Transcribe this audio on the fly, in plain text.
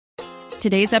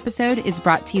Today's episode is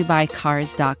brought to you by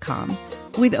Cars.com.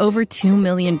 With over 2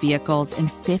 million vehicles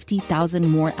and 50,000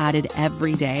 more added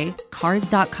every day,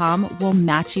 Cars.com will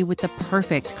match you with the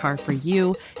perfect car for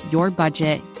you, your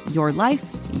budget, your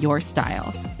life, your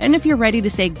style. And if you're ready to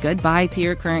say goodbye to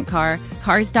your current car,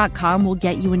 Cars.com will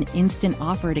get you an instant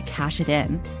offer to cash it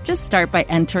in. Just start by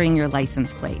entering your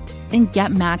license plate and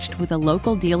get matched with a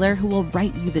local dealer who will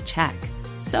write you the check.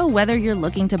 So whether you're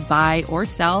looking to buy or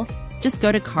sell, just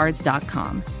go to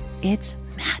Cars.com. It's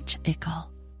magical.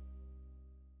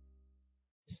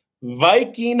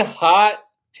 Viking hot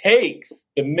takes.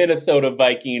 The Minnesota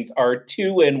Vikings are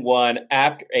 2-1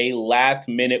 after a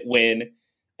last-minute win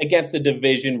against the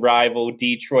division rival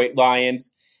Detroit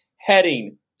Lions,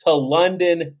 heading to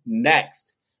London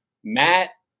next.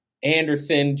 Matt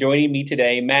Anderson joining me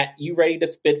today. Matt, you ready to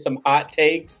spit some hot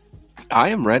takes? I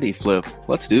am ready, Flip.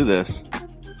 Let's do this.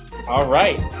 All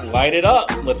right, light it up.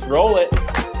 Let's roll it.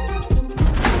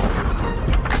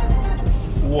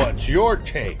 What's your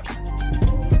take?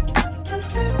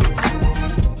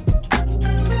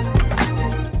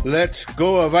 Let's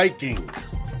go a Viking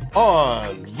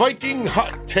on Viking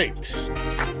Hot Takes.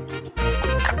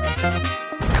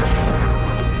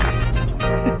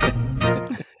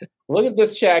 Look at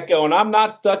this chat going. I'm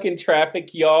not stuck in traffic,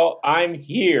 y'all. I'm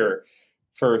here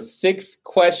for 6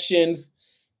 questions,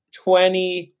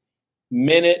 20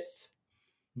 minutes.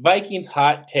 Vikings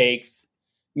Hot Takes.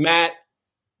 Matt,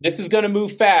 this is going to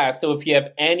move fast, so if you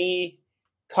have any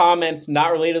comments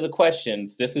not related to the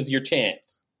questions, this is your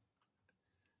chance.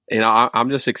 You know, I'm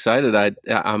just excited.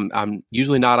 I'm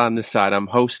usually not on this side. I'm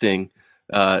hosting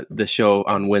the show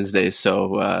on Wednesdays,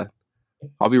 so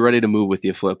I'll be ready to move with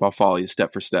you, Flip. I'll follow you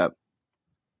step for step.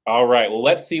 All right. Well,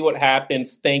 let's see what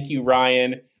happens. Thank you,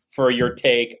 Ryan, for your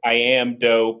take. I am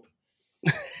dope.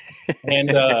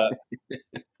 And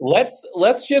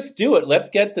let's just do it. Let's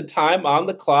get the time on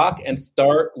the clock and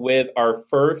start with our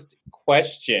first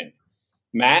question.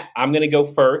 Matt, I'm going to go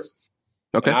first.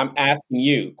 Okay. I'm asking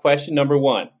you, question number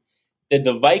 1. Did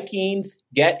the Vikings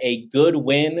get a good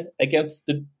win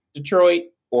against Detroit,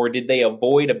 or did they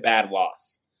avoid a bad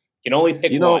loss? You can only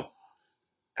pick one.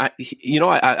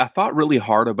 I thought really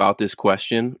hard about this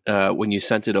question when you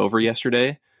sent it over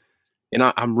yesterday, and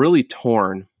I'm really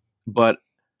torn, but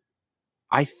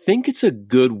I think it's a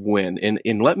good win,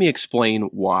 and let me explain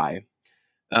why.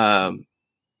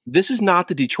 This is not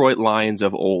the Detroit Lions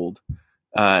of old.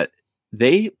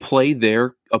 They play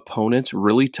their opponents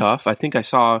really tough. I think I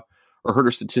saw or heard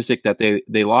a statistic that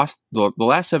they lost the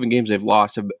last 7 games they've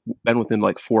lost have been within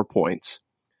like 4 points.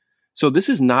 So this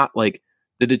is not like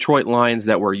the Detroit Lions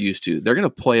that we're used to. They're going to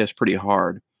play us pretty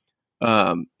hard.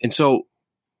 And so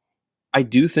I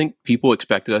do think people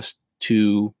expected us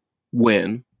to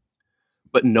win,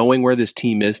 but knowing where this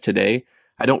team is today,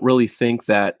 I don't really think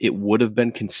that it would have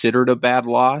been considered a bad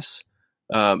loss,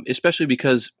 especially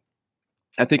because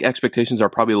I think expectations are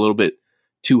probably a little bit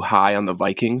too high on the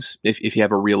Vikings if you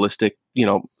have a realistic,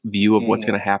 view of what's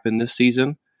going to happen this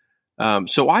season.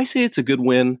 So I say it's a good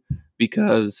win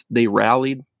because they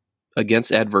rallied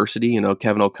against adversity.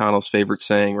 Kevin O'Connell's favorite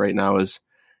saying right now is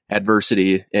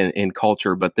adversity in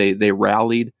culture, but they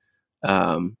rallied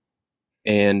and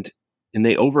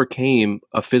they overcame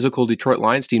a physical Detroit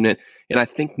Lions team. And I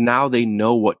think now they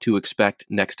know what to expect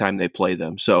next time they play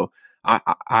them. So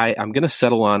I'm going to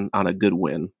settle on a good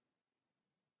win.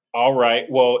 All right.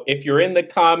 Well, if you're in the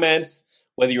comments,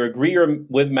 whether you agree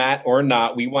with Matt or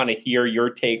not, we want to hear your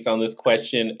takes on this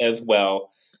question as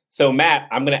well. So, Matt,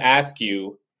 I'm going to ask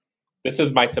you, this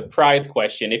is my surprise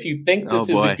question. If you think this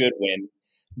is a good win,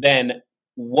 then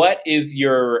what is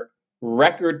your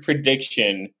record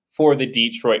prediction for the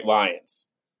Detroit Lions?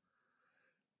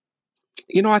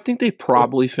 I think they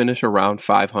probably finish around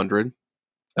 500.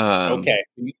 Okay.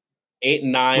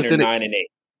 8-9 or 9-8.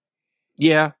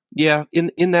 Yeah,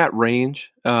 in that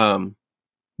range.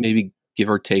 Maybe give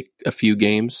or take a few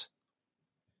games.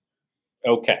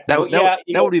 Okay, that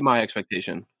would be my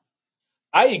expectation.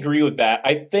 I agree with that.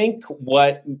 I think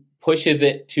what pushes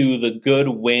it to the good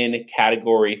win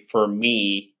category for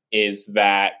me is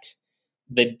that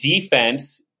the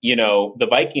defense, the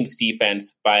Vikings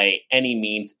defense by any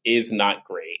means is not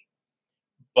great,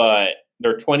 but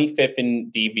they're 25th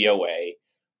in DVOA.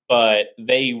 But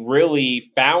they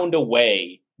really found a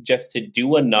way just to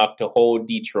do enough to hold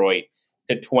Detroit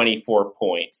to 24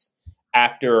 points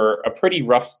after a pretty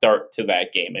rough start to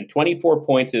that game. And 24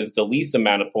 points is the least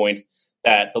amount of points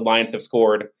that the Lions have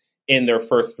scored in their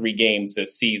first 3 games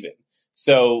this season.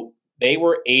 So they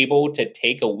were able to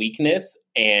take a weakness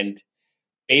and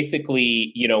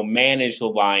basically, manage the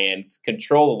Lions,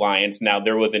 control the Lions. Now,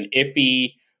 there was an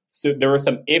iffy So there were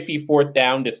some iffy fourth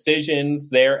down decisions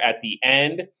there at the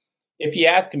end. If you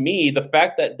ask me, the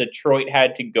fact that Detroit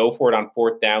had to go for it on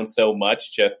fourth down so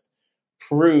much just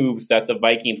proves that the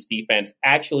Vikings defense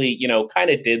actually, kind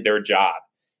of did their job.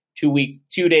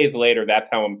 2 days later, that's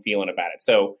how I'm feeling about it.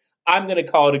 So I'm going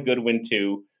to call it a good win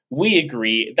too. We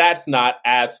agree that's not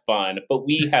as fun, but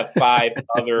we have 5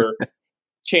 other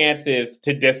chances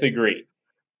to disagree.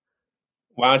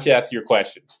 Why don't you ask your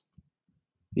question?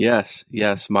 Yes,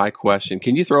 my question.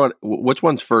 Can you throw it? Which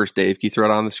one's first, Dave? Can you throw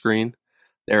it on the screen?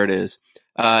 There it is.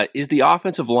 Is the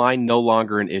offensive line no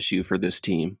longer an issue for this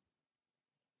team?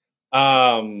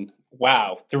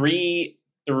 Wow. Three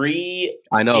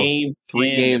I know. games.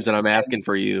 3 games, and I'm asking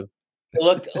for you.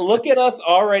 Look at us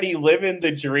already living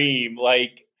the dream.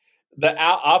 Like the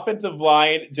offensive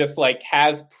line just like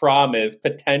has promise,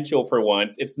 potential for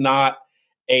once. It's not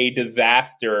a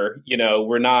disaster.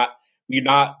 We're not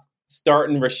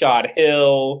starting Rashad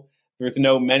Hill. There's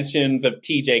no mentions of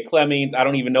TJ Clemmings. I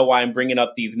don't even know why I'm bringing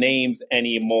up these names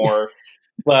anymore.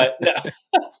 But no.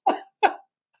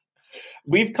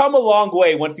 We've come a long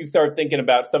way once you start thinking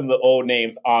about some of the old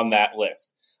names on that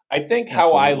list. I think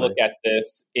how I look at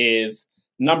this is,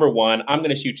 number one, I'm going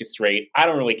to shoot you straight. I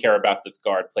don't really care about this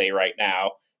guard play right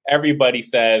now. Everybody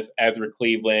says Ezra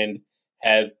Cleveland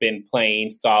has been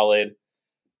playing solid,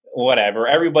 whatever.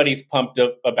 Everybody's pumped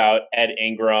up about Ed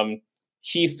Ingram.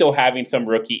 He's still having some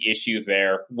rookie issues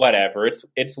there. Whatever.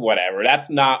 It's whatever. That's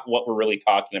not what we're really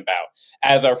talking about.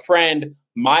 As our friend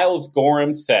Miles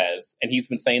Gorham says, and he's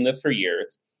been saying this for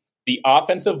years, the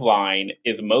offensive line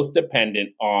is most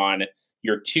dependent on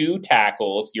your 2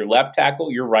 tackles, your left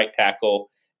tackle, your right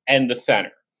tackle, and the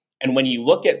center. And when you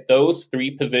look at those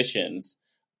 3 positions,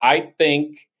 I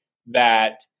think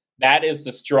that is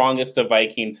the strongest the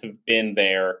Vikings have been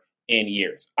there in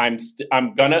years. I'm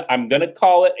gonna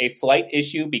call it a slight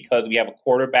issue because we have a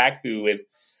quarterback who is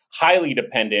highly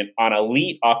dependent on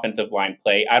elite offensive line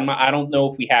play. I don't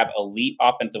know if we have elite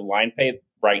offensive line play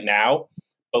right now,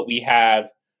 but we have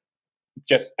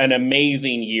just an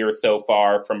amazing year so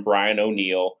far from Brian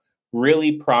O'Neill.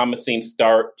 Really promising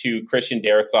start to Christian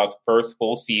Darrisaw's first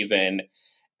full season.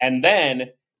 And then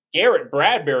Garrett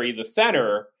Bradbury, the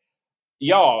center,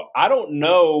 y'all, I don't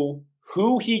know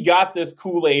who he got this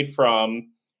Kool-Aid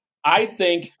from. I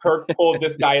think Kirk pulled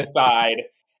this guy aside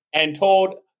and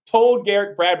told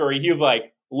Garrett Bradbury, he was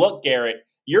like, look, Garrett,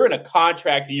 you're in a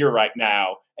contract year right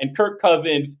now. And Kirk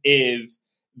Cousins is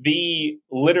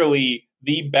literally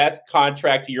the best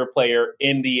contract year player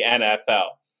in the NFL.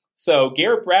 So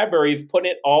Garrett Bradbury is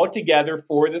putting it all together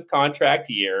for this contract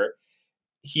year.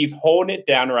 He's holding it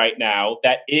down right now.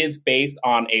 That is based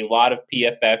on a lot of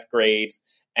PFF grades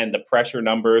and the pressure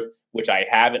numbers, which I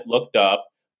haven't looked up.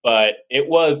 But it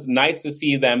was nice to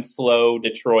see them slow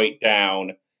Detroit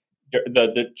down,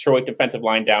 the Detroit defensive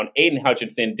line down. Aiden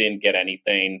Hutchinson didn't get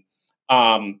anything.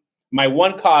 My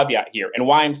one caveat here, and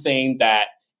why I'm saying that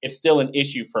it's still an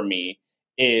issue for me,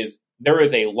 is there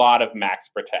is a lot of max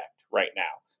protect right now.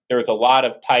 There's a lot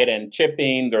of tight end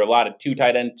chipping. There are a lot of 2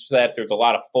 tight end sets. There's a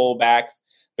lot of fullbacks.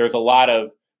 There's a lot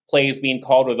of plays being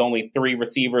called with only 3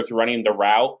 receivers running the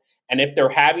route. And if they're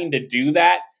having to do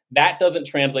that, that doesn't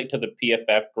translate to the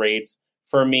PFF grades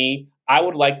for me. I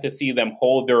would like to see them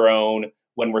hold their own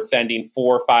when we're sending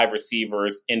 4 or 5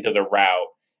 receivers into the route.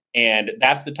 And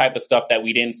that's the type of stuff that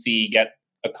we didn't see get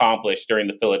accomplished during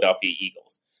the Philadelphia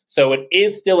Eagles. So it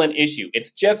is still an issue.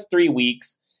 It's just 3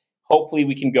 weeks. Hopefully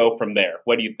we can go from there.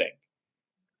 What do you think?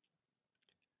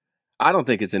 I don't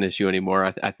think it's an issue anymore.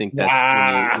 I think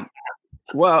that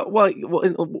well,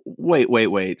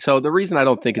 wait. So the reason I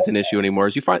don't think it's an issue anymore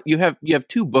is you have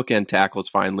 2 bookend tackles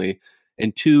finally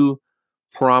and 2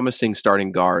 promising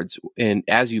starting guards. And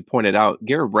as you pointed out,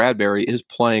 Garrett Bradbury is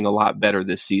playing a lot better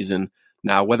this season.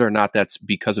 Now, whether or not that's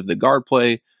because of the guard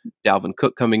play, Dalvin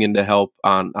Cook coming in to help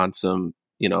on some,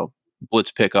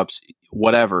 blitz pickups,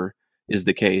 whatever is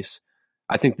the case,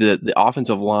 I think the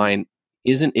offensive line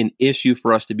isn't an issue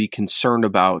for us to be concerned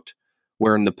about,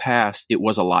 where in the past it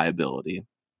was a liability.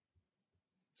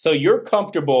 So you're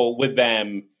comfortable with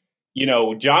them,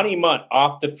 Johnny Munt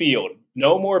off the field,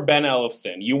 no more Ben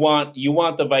Ellefson. You want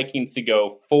the Vikings to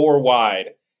go 4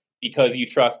 wide because you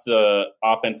trust the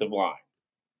offensive line.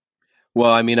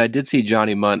 Well, I mean, I did see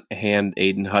Johnny Munt hand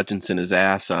Aiden Hutchinson his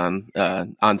ass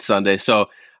on Sunday, so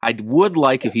I would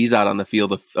like if he's out on the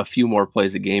field a few more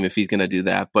plays a game if he's going to do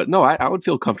that. But no, I would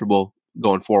feel comfortable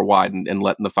going 4 wide and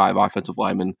letting the 5 offensive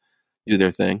linemen do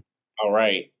their thing. All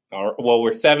right. Well,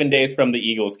 we're 7 days from the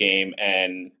Eagles game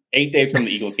and 8 days from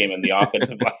the Eagles game, and the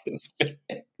offensive line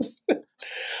is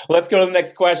Let's go to the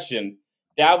next question.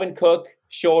 Dalvin Cook,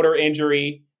 shoulder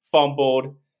injury,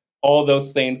 fumbled. All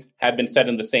those things have been said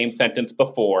in the same sentence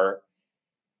before.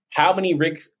 How many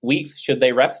weeks should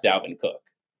they rest Dalvin Cook?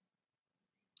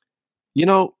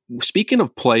 Speaking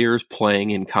of players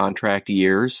playing in contract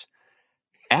years,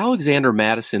 Alexander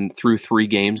Mattison through 3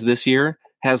 games this year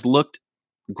has looked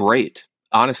great.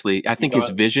 Honestly, I think his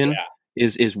vision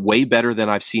is way better than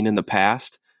I've seen in the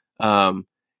past.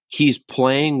 He's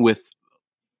playing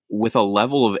with a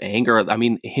level of anger. I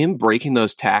mean, him breaking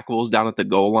those tackles down at the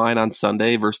goal line on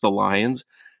Sunday versus the Lions,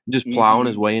 just plowing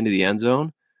his way into the end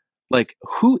zone. Like,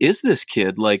 who is this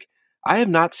kid? Like, I have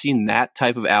not seen that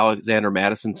type of Alexander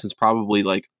Mattison since probably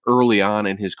like early on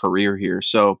in his career here.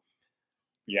 So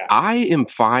I am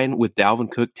fine with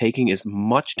Dalvin Cook taking as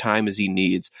much time as he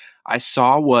needs. I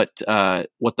saw what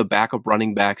the backup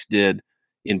running backs did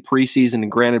in preseason,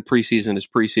 and granted, preseason is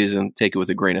preseason. Take it with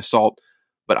a grain of salt.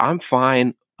 But I'm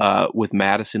fine with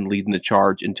Mattison leading the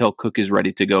charge until Cook is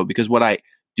ready to go. Because what I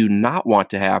do not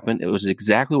want to happen, it was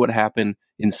exactly what happened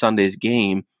in Sunday's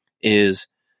game, is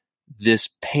this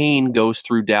pain goes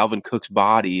through Dalvin Cook's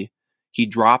body. He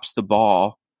drops the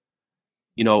ball.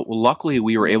 Luckily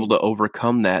we were able to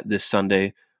overcome that this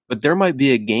Sunday, but there might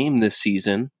be a game this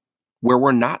season where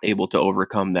we're not able to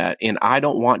overcome that. And I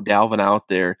don't want Dalvin out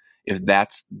there if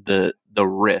that's the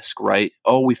risk, right?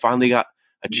 Oh, we finally got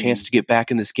a chance to get back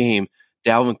in this game.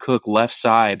 Dalvin Cook left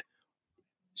side,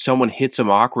 someone hits him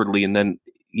awkwardly, and then,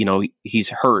 he's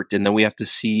hurt. And then we have to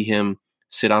see him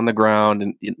sit on the ground.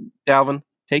 And Dalvin,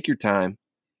 take your time.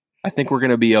 I think we're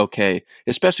going to be okay,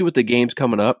 especially with the games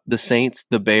coming up, the Saints,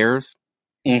 the Bears.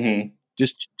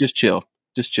 Just chill.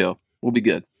 Just chill. We'll be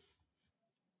good.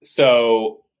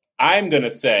 So I'm going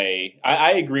to say,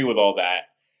 I agree with all that.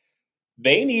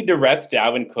 They need to rest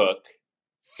Dalvin Cook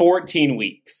 14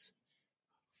 weeks.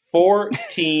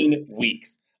 14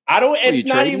 weeks. It's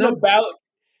not even about,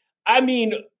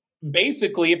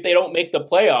 basically, if they don't make the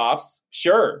playoffs,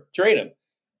 sure, trade him.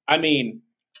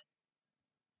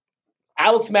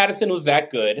 Alex Mattison was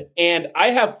that good, and I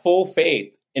have full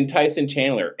faith in Tyson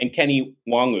Chandler and Kenny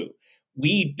Nwangwu.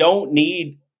 We don't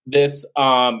need this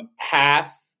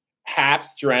half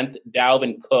strength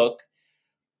Dalvin Cook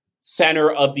center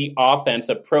of the offense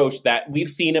approach that we've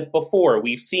seen it before.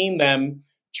 We've seen them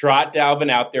trot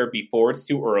Dalvin out there before it's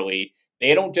too early.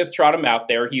 They don't just trot him out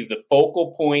there. He's the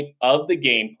focal point of the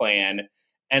game plan.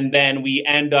 And then we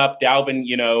end up, Dalvin,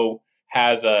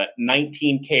 has a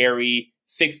 19 carry,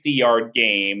 60-yard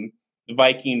game. The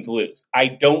Vikings lose. I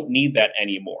don't need that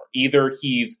anymore. Either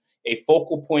he's a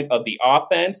focal point of the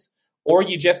offense, or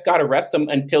you just got to rest him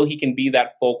until he can be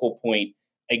that focal point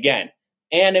again.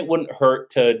 And it wouldn't hurt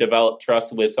to develop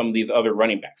trust with some of these other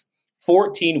running backs.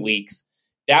 14 weeks.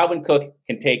 Dalvin Cook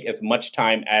can take as much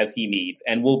time as he needs,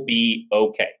 and we'll be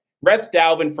okay. Rest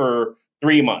Dalvin for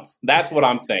 3 months. That's what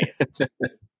I'm saying.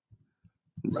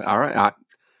 All right,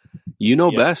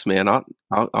 best, man.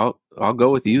 I'll go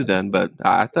with you then. But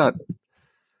I don't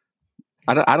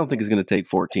think it's going to take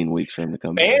 14 weeks for him to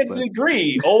come back. Fans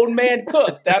agree. Old man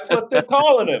Cook. That's what they're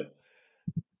calling him.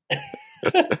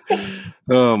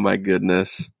 Oh my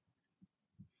goodness.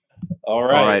 All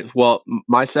right. Well,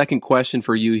 my second question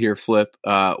for you here, Flip.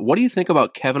 What do you think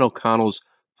about Kevin O'Connell's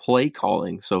play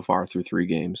calling so far through 3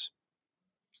 games?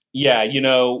 Yeah,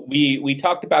 we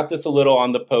talked about this a little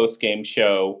on the post-game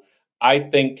show. I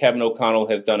think Kevin O'Connell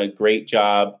has done a great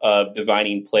job of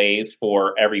designing plays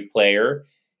for every player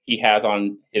he has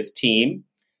on his team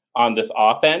on this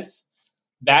offense.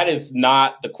 That is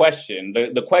not the question.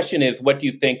 The question is, what do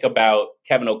you think about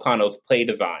Kevin O'Connell's play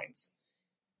designs?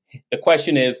 The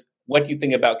question is, what do you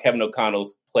think about Kevin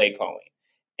O'Connell's play calling?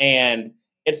 And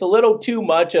it's a little too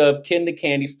much of Kid in the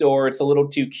Candy Store. It's a little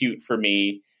too cute for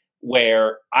me,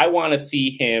 where I want to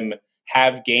see him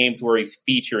have games where he's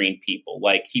featuring people.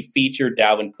 Like he featured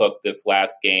Dalvin Cook this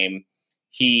last game.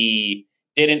 He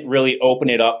didn't really open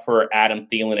it up for Adam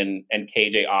Thielen and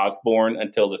KJ Osborne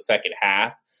until the second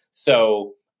half.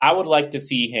 So I would like to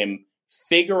see him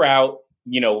figure out,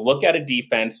 look at a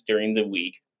defense during the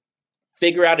week,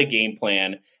 figure out a game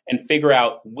plan, and figure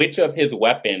out which of his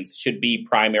weapons should be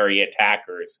primary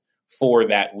attackers for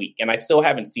that week. And I still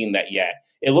haven't seen that yet.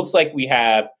 It looks like we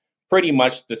have pretty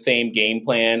much the same game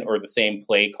plan or the same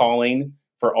play calling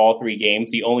for all 3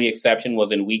 games. The only exception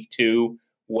was in week 2,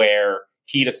 where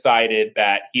he decided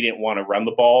that he didn't want to run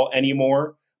the ball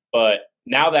anymore. But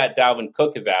now that Dalvin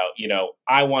Cook is out,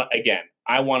 I want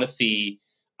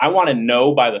to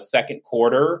know by the second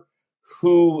quarter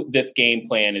who this game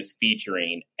plan is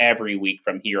featuring every week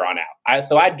from here on out.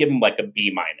 So I'd give him like a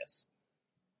B-.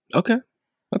 Okay.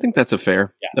 I think that's a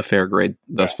fair grade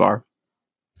thus far.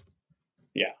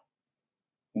 Yeah.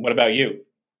 What about you?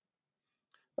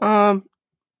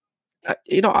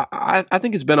 I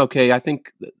think it's been okay. I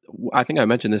think I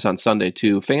mentioned this on Sunday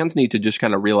too. Fans need to just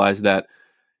kind of realize that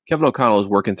Kevin O'Connell is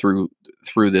working through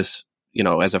this,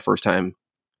 as a first time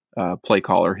play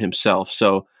caller himself.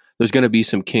 So there's going to be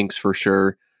some kinks for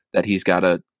sure that he's got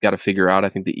to figure out. I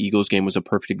think the Eagles game was a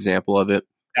perfect example of it.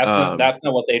 That's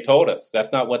not what they told us.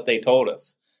 That's not what they told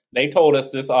us. They told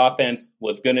us this offense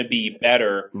was going to be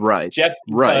better, right? Just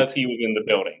because he was in the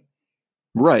building,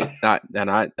 right?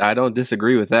 I don't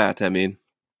disagree with that. I mean,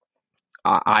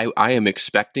 I am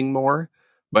expecting more,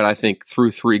 but I think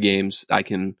through 3 games I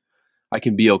can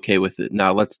be okay with it.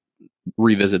 Now let's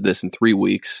revisit this in 3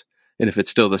 weeks, and if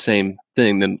it's still the same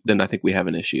thing, then I think we have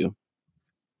an issue.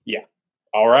 Yeah.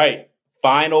 All right.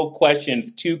 Final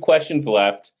questions. 2 questions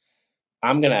left.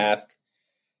 I'm going to ask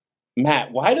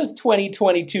Matt, why does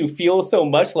 2022 feel so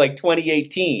much like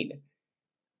 2018?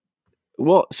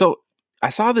 Well, so I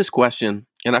saw this question,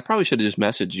 and I probably should have just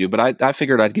messaged you, but I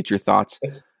figured I'd get your thoughts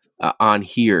on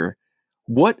here.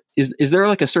 What is there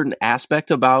like a certain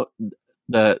aspect about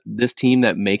this team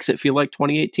that makes it feel like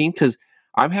 2018? Because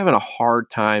I'm having a hard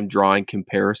time drawing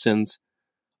comparisons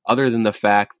other than the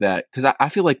fact that, because I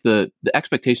feel like the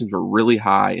expectations were really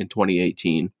high in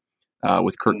 2018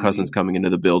 with Kirk Cousins coming into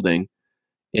the building.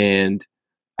 And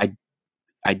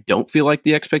I don't feel like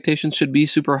the expectations should be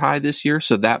super high this year.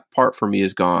 So that part for me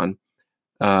is gone.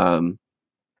 The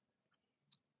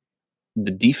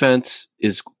defense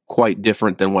is quite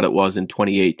different than what it was in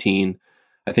 2018.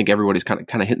 I think everybody's kind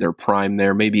of hitting their prime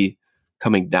there, maybe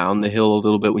coming down the hill a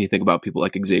little bit when you think about people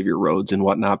like Xavier Rhodes and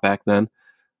whatnot back then.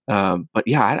 But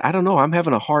yeah, I don't know. I'm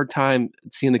having a hard time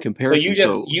seeing the comparison.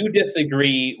 So you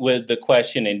disagree with the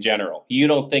question in general. You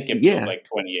don't think it feels like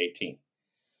 2018.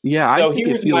 Yeah. So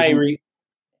here's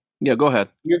yeah, go ahead.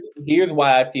 Here's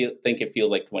why I think it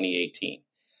feels like 2018.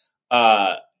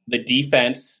 The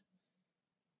defense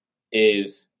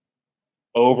is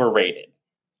overrated.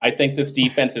 I think this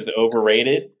defense is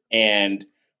overrated, and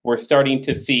we're starting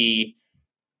to see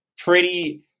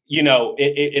pretty,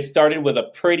 it started with a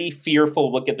pretty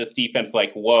fearful look at this defense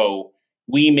like, whoa,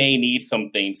 we may need some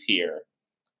things here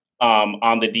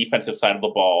on the defensive side of the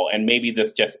ball. And maybe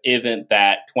this just isn't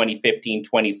that 2015,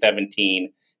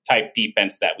 2017 type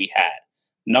defense that we had.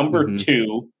 Number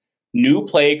 2, new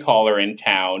play caller in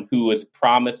town who has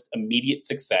promised immediate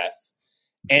success.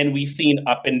 And we've seen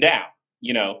up and down.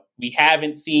 We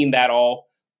haven't seen that all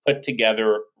put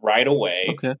together right away.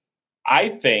 Okay. I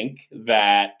think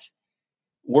that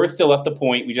we're still at the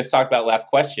point we just talked about last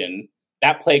question.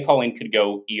 That play calling could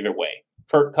go either way.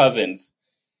 Kirk Cousins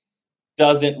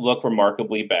doesn't look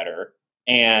remarkably better.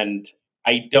 And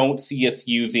I don't see us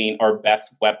using our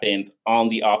best weapons on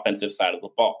the offensive side of the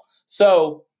ball.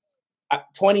 So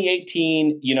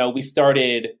 2018, we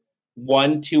started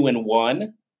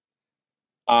 1-2-1.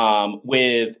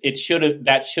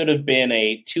 That should have been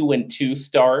a 2-2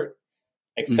 start,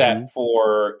 except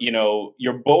for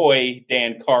your boy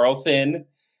Dan Carlson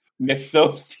missed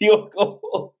those field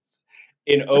goals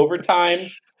in overtime.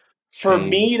 For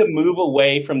me to move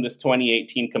away from this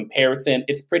 2018 comparison,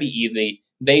 it's pretty easy.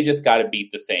 They just got to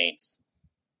beat the Saints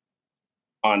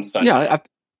on Sunday. Yeah,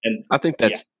 I think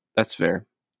that's fair.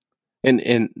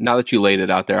 And now that you laid it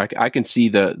out there, I can see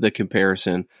the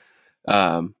comparison.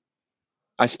 I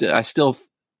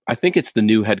think it's the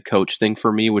new head coach thing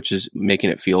for me, which is making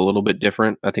it feel a little bit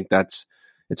different. I think it's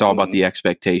all about the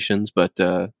expectations. But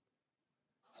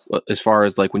as far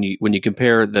as like when you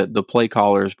compare the play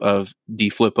callers of D.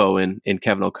 Flippo and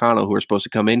Kevin O'Connell, who are supposed to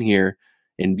come in here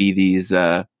and be these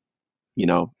masterminds,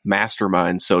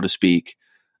 so to speak,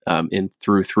 in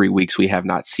through 3 weeks, we have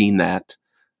not seen that.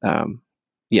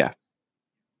 Yeah.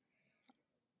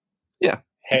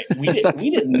 Hey, we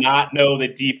did not know the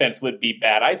defense would be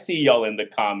bad. I see y'all in the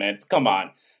comments. Come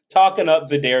on. Talking up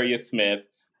Zadarius Smith,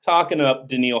 talking up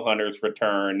Danielle Hunter's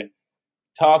return,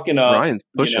 talking up Ryan's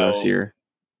pushing us here.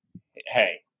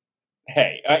 Hey,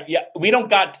 we don't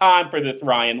got time for this,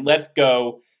 Ryan. Let's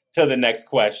go to the next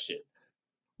question.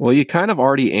 Well, you kind of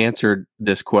already answered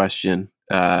this question,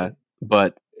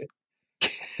 but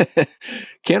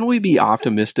can we be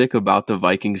optimistic about the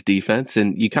Vikings defense?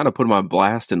 And you kind of put them on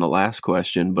blast in the last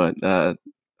question, but I'm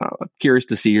curious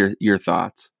to see your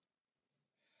thoughts.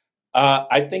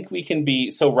 I think we can be.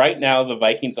 So right now, the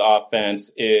Vikings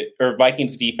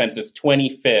Vikings defense is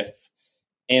 25th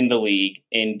in the league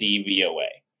in DVOA.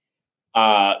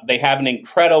 They have an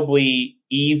incredibly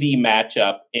easy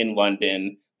matchup in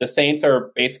London. The Saints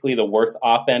are basically the worst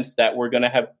offense that we're going to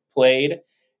have played,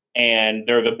 and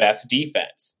they're the best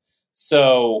defense.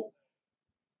 So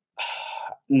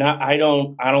I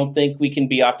don't think we can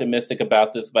be optimistic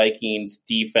about this Vikings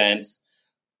defense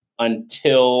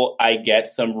until I get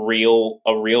a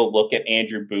real look at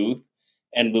Andrew Booth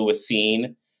and Lewis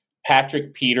Seen.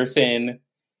 Patrick Peterson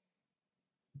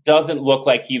doesn't look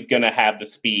like he's going to have the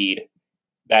speed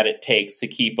that it takes to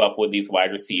keep up with these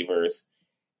wide receivers.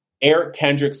 Eric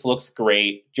Kendricks looks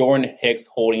great. Jordan Hicks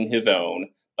holding his own,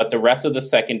 but the rest of the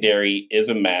secondary is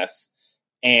a mess.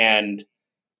 And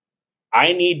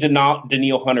I need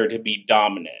Daniil Hunter to be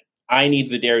dominant. I need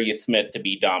Zadarius Smith to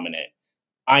be dominant.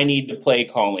 I need the play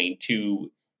calling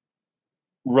to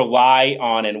rely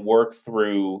on and work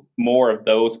through more of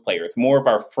those players, more of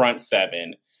our front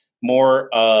seven, more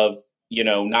of,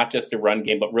 not just the run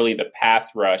game, but really the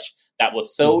pass rush that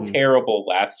was so terrible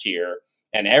last year.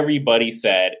 And everybody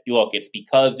said, look, it's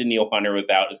because Daniil Hunter was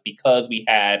out. It's because we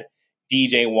had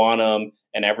DJ Wanham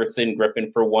and Everson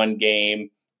Griffin for one game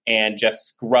and just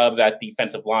scrubs at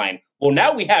defensive line. Well,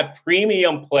 now we have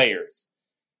premium players,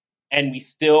 and we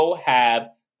still have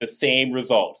the same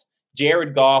results.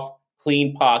 Jared Goff,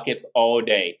 clean pockets all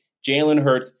day. Jalen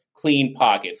Hurts, clean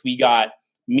pockets. We got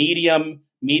medium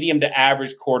to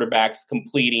average quarterbacks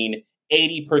completing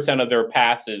 80% of their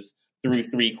passes through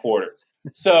 3 quarters.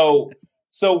 So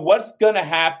what's going to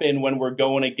happen when we're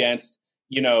going against,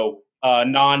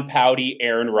 non-pouty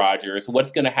Aaron Rodgers?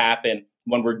 What's going to happen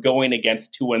when we're going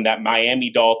against that Miami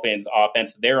Dolphins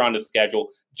offense? They're on the schedule.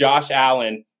 Josh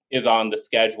Allen is on the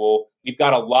schedule. We've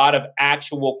got a lot of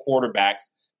actual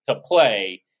quarterbacks to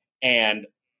play, and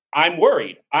I'm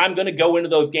worried. I'm going to go into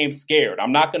those games scared.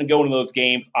 I'm not going to go into those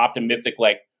games optimistic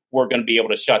like we're going to be able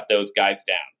to shut those guys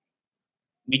down.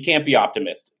 We can't be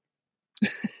optimistic.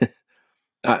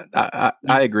 I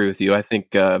agree with you. I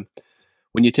think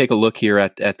when you take a look here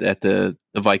at the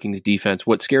Vikings defense,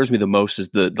 what scares me the most is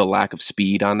the lack of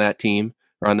speed on that team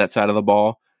or on that side of the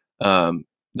ball.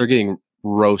 They're getting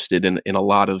roasted in a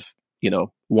lot of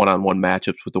one-on-one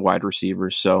matchups with the wide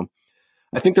receivers. So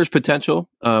I think there's potential,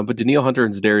 but Daniil Hunter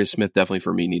and Zadarius Smith definitely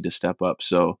for me need to step up.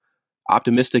 So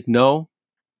optimistic, no.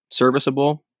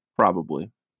 Serviceable,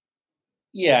 probably.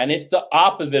 Yeah, and it's the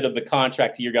opposite of the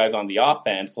contract to your guys on the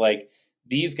offense. Like,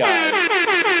 these guys,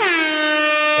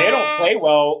 they don't play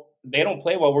well.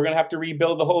 We're going to have to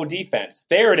rebuild the whole defense.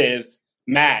 There it is.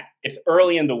 Matt, it's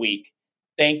early in the week.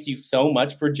 Thank you so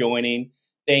much for joining.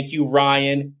 Thank you,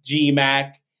 Ryan,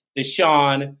 G-Mac,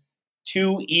 Deshaun,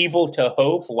 Too Evil to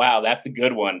Hope. Wow, that's a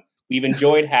good one. We've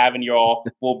enjoyed having you all.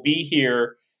 We'll be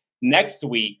here next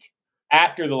week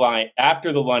after the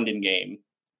London game.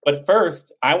 But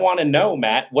first, I want to know,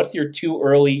 Matt, what's your too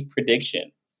early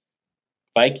prediction?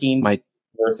 Vikings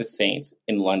versus Saints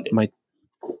in London.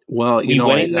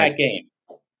 Winning that game.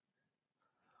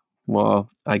 Well,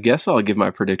 I guess I'll give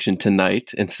my prediction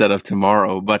tonight instead of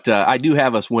tomorrow. But I do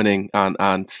have us winning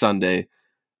on Sunday.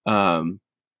 3-1.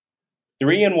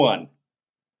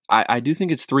 I do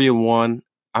think it's 3-1.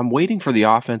 I'm waiting for the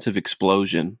offensive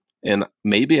explosion, and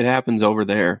maybe it happens over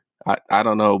there. I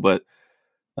don't know, but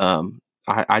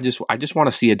I just want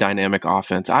to see a dynamic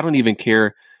offense. I don't even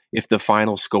care if the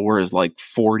final score is like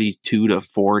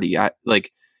 42-40.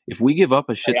 If we give up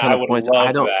a shit ton of points,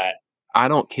 I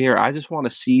don't care. I just want to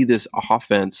see this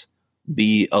offense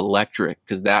be electric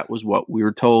because that was what we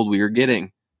were told we were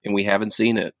getting, and we haven't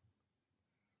seen it.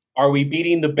 Are we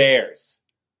beating the Bears?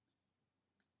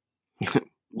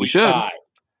 We should.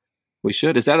 We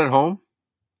should. Is that at home?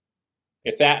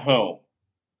 It's at home.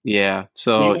 Yeah.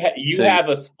 So you have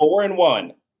us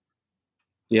 4-1.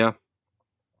 Yeah.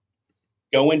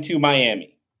 Going to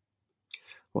Miami.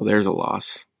 Well, there's a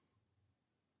loss.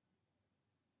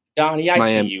 Donnie,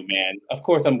 I see you, man. Of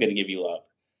course, I'm going to give you love.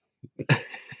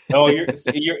 No,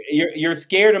 you're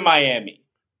scared of Miami.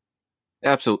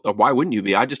 Absolutely. Why wouldn't you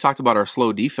be? I just talked about our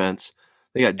slow defense.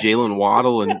 They got Jalen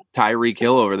Waddle and Tyreek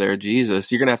Hill over there.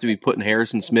 Jesus, you're going to have to be putting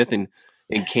Harrison Smith and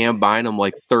Cam Bynum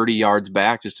like 30 yards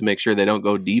back just to make sure they don't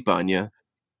go deep on you.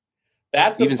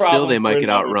 That's even still they might get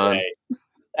outrun.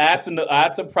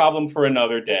 That's a problem for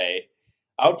another day.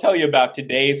 I'll tell you about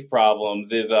today's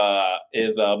problems. Is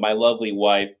my lovely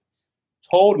wife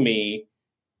told me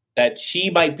that she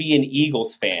might be an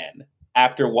Eagles fan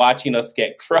after watching us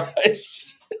get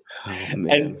crushed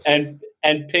and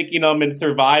picking them in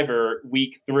Survivor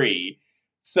week 3.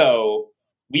 So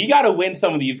we got to win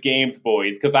some of these games,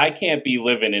 boys, because I can't be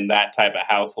living in that type of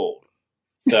household.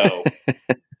 So,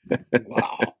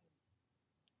 wow.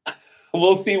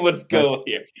 We'll see what's going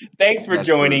here. Thanks for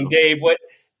joining, brutal.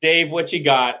 Dave, what you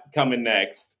got coming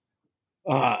next?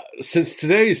 Since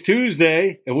today's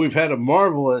Tuesday, and we've had a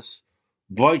marvelous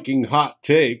Viking hot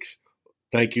takes,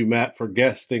 thank you, Matt, for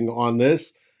guesting on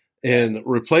this, in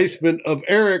replacement of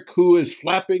Eric, who is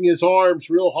flapping his arms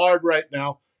real hard right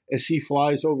now as he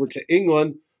flies over to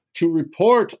England. to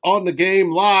report on the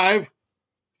game live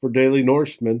for Daily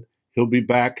Norseman. He'll be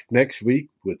back next week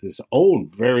with his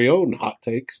very own hot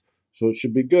takes, so it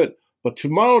should be good. But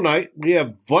tomorrow night, we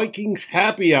have Vikings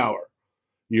Happy Hour.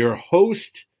 Your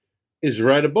host is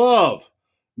right above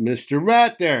Mr.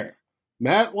 Matt there.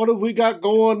 Matt, what have we got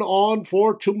going on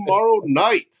for tomorrow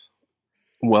night?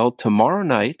 Well, tomorrow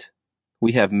night,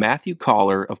 we have Matthew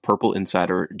Collar of Purple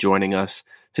Insider joining us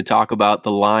to talk about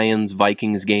the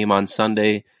Lions-Vikings game on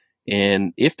Sunday.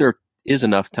 And if there is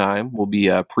enough time, we'll be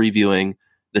previewing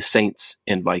the Saints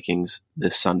and Vikings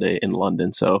this Sunday in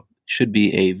London. So should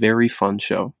be a very fun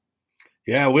show.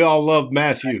 Yeah, we all love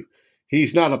Matthew.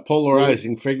 He's not a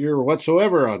polarizing figure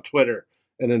whatsoever on Twitter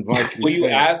and in Vikings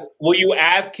Will you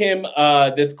ask him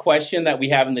this question that we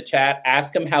have in the chat?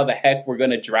 Ask him how the heck we're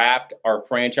going to draft our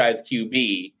franchise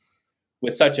QB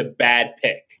with such a bad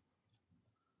pick.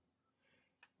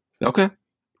 Okay.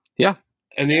 Yeah.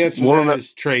 And the answer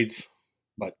is trades.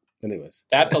 But anyways.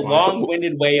 That's a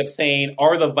long-winded way of saying,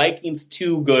 are the Vikings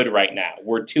too good right now?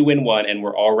 We're 2-1 and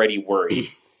we're already worried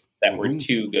that we're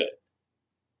too good.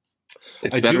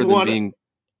 It's better than being...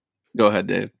 Go ahead,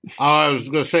 Dave. I was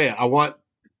going to say, I want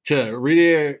to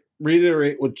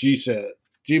reiterate what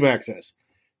G-Mac says.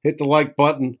 Hit the like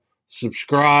button.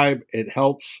 Subscribe. It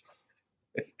helps.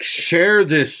 Share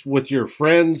this with your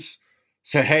friends.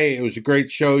 Say, hey, it was a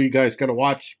great show. You guys got to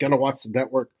watch the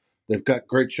network. They've got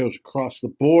great shows across the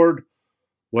board,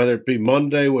 whether it be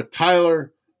Monday with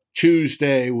Tyler,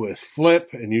 Tuesday with Flip,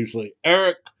 and usually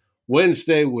Eric,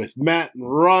 Wednesday with Matt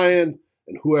and Ryan,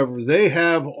 and whoever they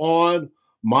have on.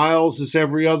 Miles is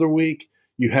every other week.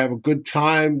 You have a good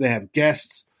time. They have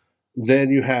guests.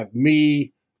 Then you have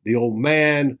me, the old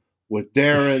man, with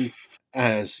Darren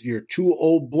as your two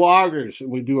old bloggers, and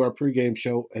we do our pregame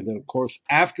show. And then, of course,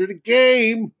 after the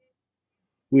game,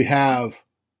 we have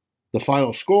the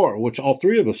final score, which all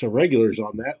three of us are regulars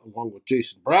on that, along with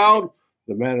Jason Brown,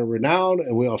 the man of renown.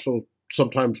 And we also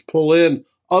sometimes pull in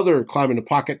other Climbing the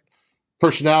Pocket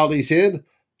personalities in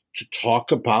to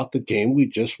talk about the game we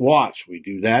just watched. We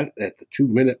do that at the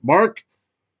 2-minute mark,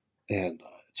 and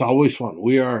it's always fun.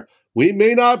 We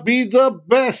may not be the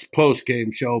best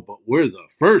post-game show, but we're the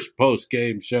first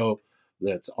post-game show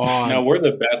that's on. No, we're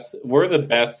the best. We're the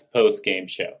best post-game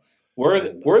show. We're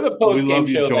the post-game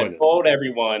show that told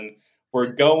everyone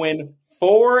we're going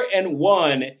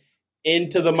 4-1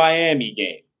 into the Miami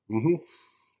game. Mm-hmm.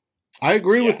 I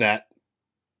agree with that.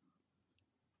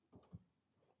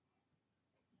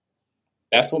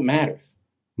 That's what matters.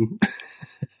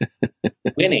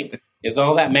 Winning is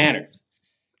all that matters.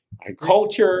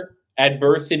 Culture,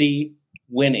 adversity,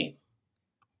 winning.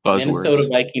 Buzzwords. Minnesota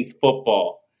Vikings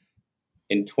football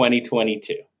in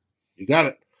 2022. You got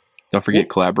it. Don't forget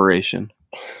collaboration.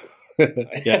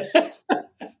 Yes.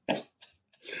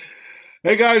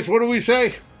 Hey, guys, what do we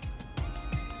say?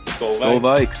 Skol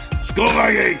Vikes. Skol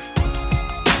Vikings.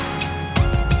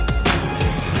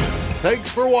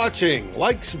 Thanks for watching.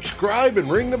 Like, subscribe,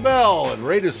 and ring the bell, and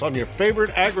rate us on your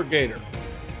favorite aggregator.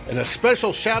 And a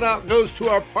special shout-out goes to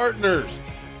our partners,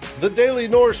 the Daily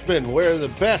Norseman, where the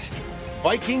best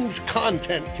Vikings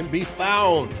content can be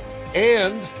found,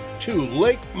 and to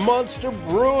Lake Monster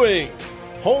Brewing,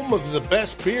 home of the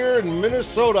best beer in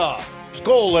Minnesota.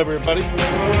 Skol, everybody.